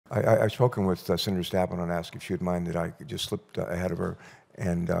I've spoken with Senator Stabenow and asked if she would mind that I just slipped ahead of her,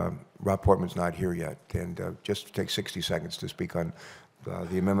 and Rob Portman's not here yet. And just take 60 seconds to speak on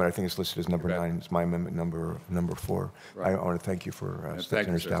the amendment. I think it's listed as number 9. It's my amendment number 4. Right. I want to thank you for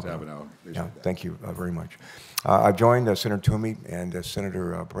Senator Stabenow. Yeah, that. thank you very much. I've joined Senator Toomey and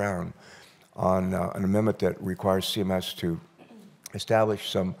Senator Brown on an amendment that requires CMS to establish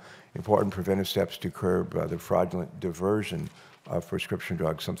some important preventive steps to curb the fraudulent diversion of prescription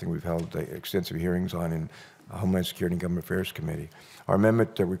drugs, something we've held extensive hearings on in Homeland Security and Government Affairs Committee. Our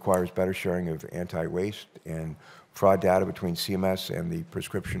amendment requires better sharing of anti-waste and fraud data between CMS and the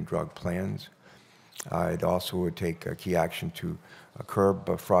prescription drug plans. It also would take key action to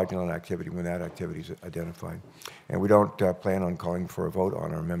curb fraudulent activity when that activity is identified. And we don't plan on calling for a vote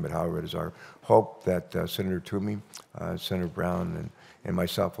on our amendment. However, it is our hope that Senator Toomey, Senator Brown, and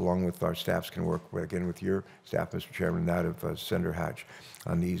myself, along with our staffs, can work again with your staff, Mr. Chairman, and that of Senator Hatch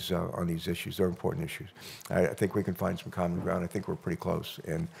on these issues. They're important issues. I think we can find some common ground. I think we're pretty close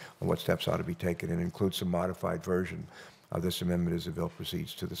on what steps ought to be taken, and include some modified version of this amendment as the bill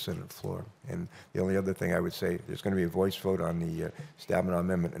proceeds to the Senate floor. And the only other thing I would say, there's going to be a voice vote on the Stabenow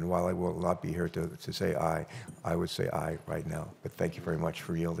amendment, and while I will not be here to say aye, I would say aye right now. But thank you very much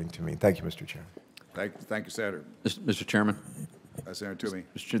for yielding to me. Thank you, Mr. Chairman. Thank you, Senator. Mr. Chairman. Senator Toomey.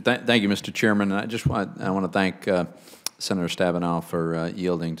 Thank you, Mr. Chairman. I want to thank Senator Stabenow for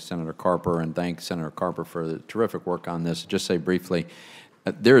yielding to Senator Carper, and thank Senator Carper for the terrific work on this. Just say briefly,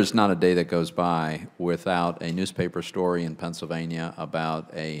 there is not a day that goes by without a newspaper story in Pennsylvania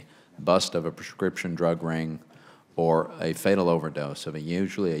about a bust of a prescription drug ring or a fatal overdose of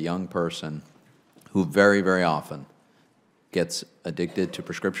usually a young person who very, very often gets addicted to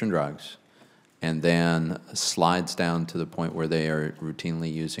prescription drugs and then slides down to the point where they are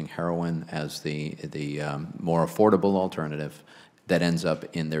routinely using heroin as the more affordable alternative that ends up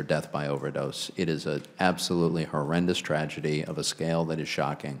in their death by overdose. It is an absolutely horrendous tragedy of a scale that is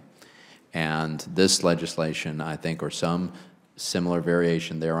shocking. And this legislation, I think, or some similar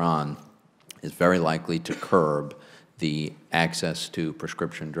variation thereon, is very likely to curb the access to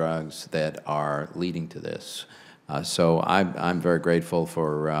prescription drugs that are leading to this. So I'm very grateful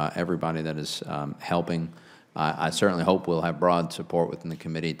for everybody that is helping. I certainly hope we'll have broad support within the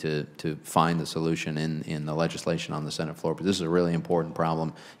committee to find the solution in the legislation on the Senate floor. But this is a really important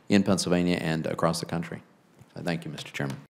problem in Pennsylvania and across the country. Thank you, Mr. Chairman.